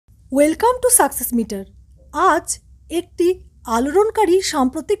Welcome to সাকসেসমিটার। আজ একটি আলোড়নকারী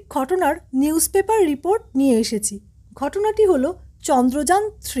সাম্প্রতিক ঘটনার নিউজ পেপার রিপোর্ট নিয়ে এসেছি। ঘটনাটি হলো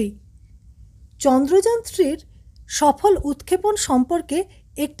চন্দ্রযান-3। চন্দ্রযান-3-র সফল উৎক্ষেপণ সম্পর্কে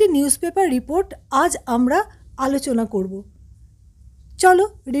একটি নিউজ পেপার রিপোর্ট আজ আমরা আলোচনা করব। চলো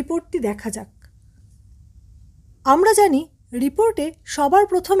রিপোর্টটি দেখা যাক। আমরা জানি রিপোর্টে সবার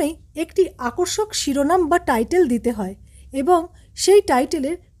প্রথমেই একটি আকর্ষক শিরোনাম বা টাইটেল দিতে হয় এবং সেই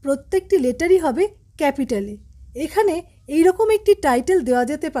টাইটেলের প্রত্যেকটি লেটারই হবে ক্যাপিটালে। এখানে এইরকম একটি টাইটেল দেওয়া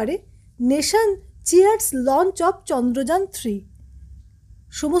যেতে পারে, নেশন চিয়ার্স লঞ্চ অফ চন্দ্রযান-3।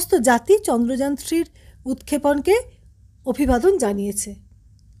 সমস্ত জাতি চন্দ্রযান-3-র উৎক্ষেপণকে অভিবাদন জানিয়েছে।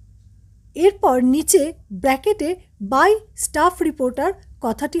 এরপর নিচে ব্র্যাকেটে বাই স্টাফ রিপোর্টার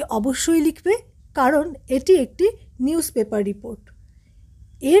কথাটি অবশ্যই লিখবে, কারণ এটি একটি নিউজ পেপার রিপোর্ট।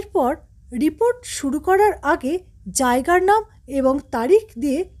 এরপর রিপোর্ট শুরু করার আগে জায়গার নাম এবং তারিখ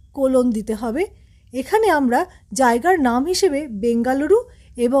দিয়ে কোলন দিতে হবে। এখানে আমরা জায়গার নাম হিসেবে বেঙ্গালুরু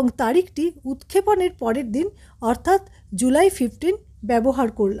এবং তারিখটি উৎক্ষেপণের পরের দিন অর্থাৎ জুলাই 15 ব্যবহার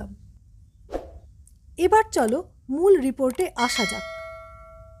করলাম। এবার চলো মূল রিপোর্টে আসা যাক।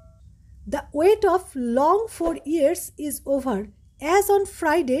 The wait of long 4 years is over as on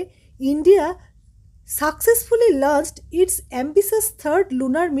Friday, India successfully launched its ambitious third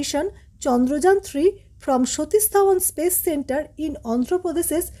lunar mission Chandrayaan-3 from Successmeter Space Center in Andhra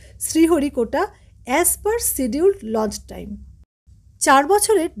Pradesh's Sriharikota as per scheduled launch time. 4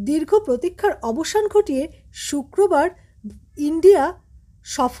 বছরের দীর্ঘ প্রতীক্ষার অবসান ঘটিয়ে শুক্রবার India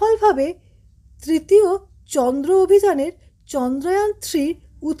সফলভাবে তৃতীয় চন্দ্র অভিযানের চন্দ্রয়ান-3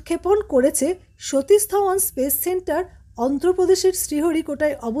 উৎক্ষেপণ করেছে সতীশ ধাওয়ান স্পেস সেন্টার অন্ধ্রপ্রদেশের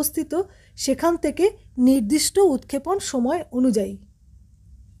শ্রীহরিকোটায় অবস্থিত, সেখান থেকে নির্দিষ্ট উৎক্ষেপণ সময় অনুযায়ী।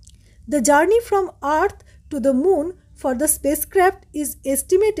 The journey from Earth to the Moon for the spacecraft is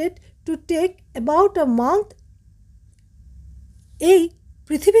estimated to take about a month. এই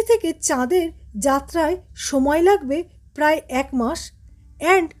পৃথিবী থেকে চাঁদের যাত্রায় সময় লাগবে প্রায় 1 মাস।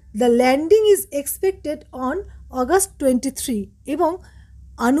 And the landing is expected on August 23 এবং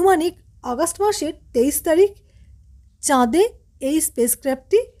আনুমানিক আগস্ট মাসের 23 তারিখ চাঁদে এই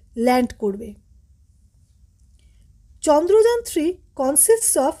স্পেসক্রাফটটি ল্যান্ড করবে। Chandrayaan-3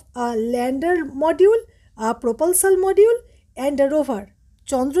 consists of a lander module, a propulsion module and a rover.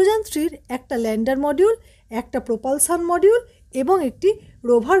 চন্দ্রযান-3-র একটা ল্যান্ডার মডিউল, একটা প্রপালশন মডিউল এবং একটি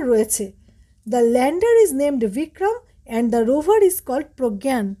রোভার রয়েছে। The lander is named Vikram and the rover is called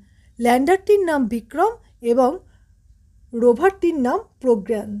Pragyan. ল্যান্ডারটির নাম বিক্রম এবং রোভারটির নাম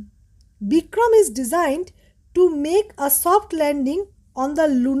Pragyan. Vikram is designed to make a soft landing on the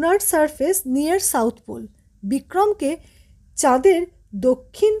lunar surface near south pole. বিক্রমকে চাঁদের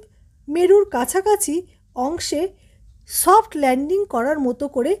দক্ষিণ মেরুর কাছাকাছি অংশে সফট ল্যান্ডিং করার মতো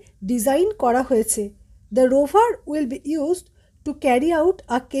করে ডিজাইন করা হয়েছে। The rover will be used to carry out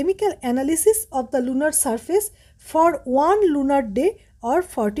a chemical analysis of the lunar surface for 1 lunar day or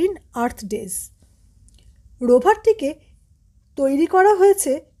 14 earth days. রোভারটিকে তৈরি করা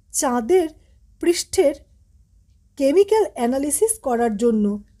হয়েছে চাঁদের পৃষ্ঠের কেমিক্যাল অ্যানালিসিস করার জন্য।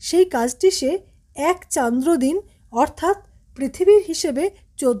 সেই কাজটি সে 1 চান্দ্রদিন অর্থাৎ পৃথিবীর হিসেবে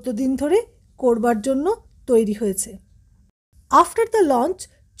 14 দিন ধরে করবার জন্য তৈরি হয়েছে। After the launch,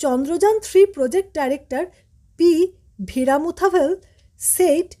 Chandrayaan-3 project director P. Veeramuthavel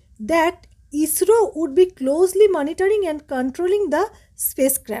said that ISRO would be closely monitoring and controlling the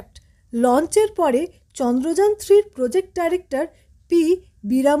spacecraft. লঞ্চের পরে চন্দ্রযান-3-র প্রজেক্ট ডাইরেক্টর পি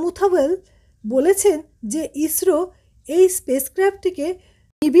বীরামুথাভেল বলেছেন যে ইসরো এই স্পেসক্রাফটটিকে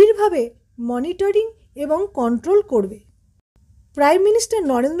নিবিড়ভাবে মনিটরিং এবং কন্ট্রোল করবে। প্রাইম মিনিস্টার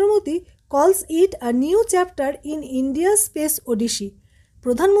নরেন্দ্র মোদী কলস ইট a new chapter in India space ওডিসি।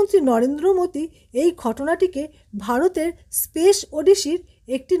 প্রধানমন্ত্রী নরেন্দ্র মোদী এই ঘটনাটিকে ভারতের স্পেস ওডিসির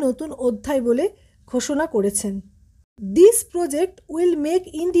একটি নতুন অধ্যায় বলে ঘোষণা করেছেন। This project will make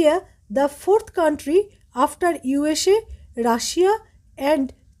India the 4th country after USA, Russia and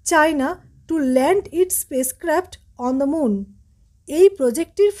China two land it's spacecraft on the moon. এই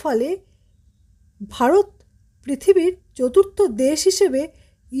প্রজেক্টটির ফলে ভারত পৃথিবীর 4র্থ দেশ হিসেবে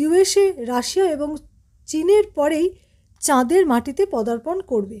USA, রাশিয়া এবং চীনের পরেই চাঁদের মাটিতে পদার্পণ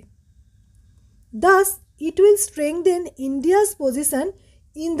করবে। Thus, it will strengthen India's position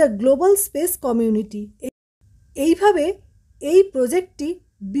in the global space community. এইভাবে এই প্রজেক্টটি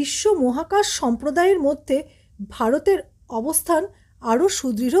বিশ্ব মহাকাশ সম্প্রদায়ের মধ্যে ভারতের অবস্থান আরও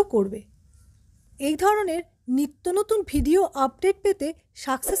সুদৃঢ় করবে। এই ধরনের নিত্য নতুন ভিডিও আপডেট পেতে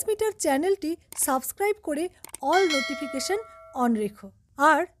সাকসেসমিটার চ্যানেলটি সাবস্ক্রাইব করে অল নোটিফিকেশন অন রেখো।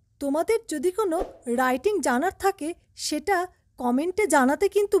 আর তোমাদের যদি কোনো রাইটিং জানার থাকে সেটা কমেন্টে জানাতে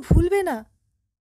কিন্তু ভুলবে না।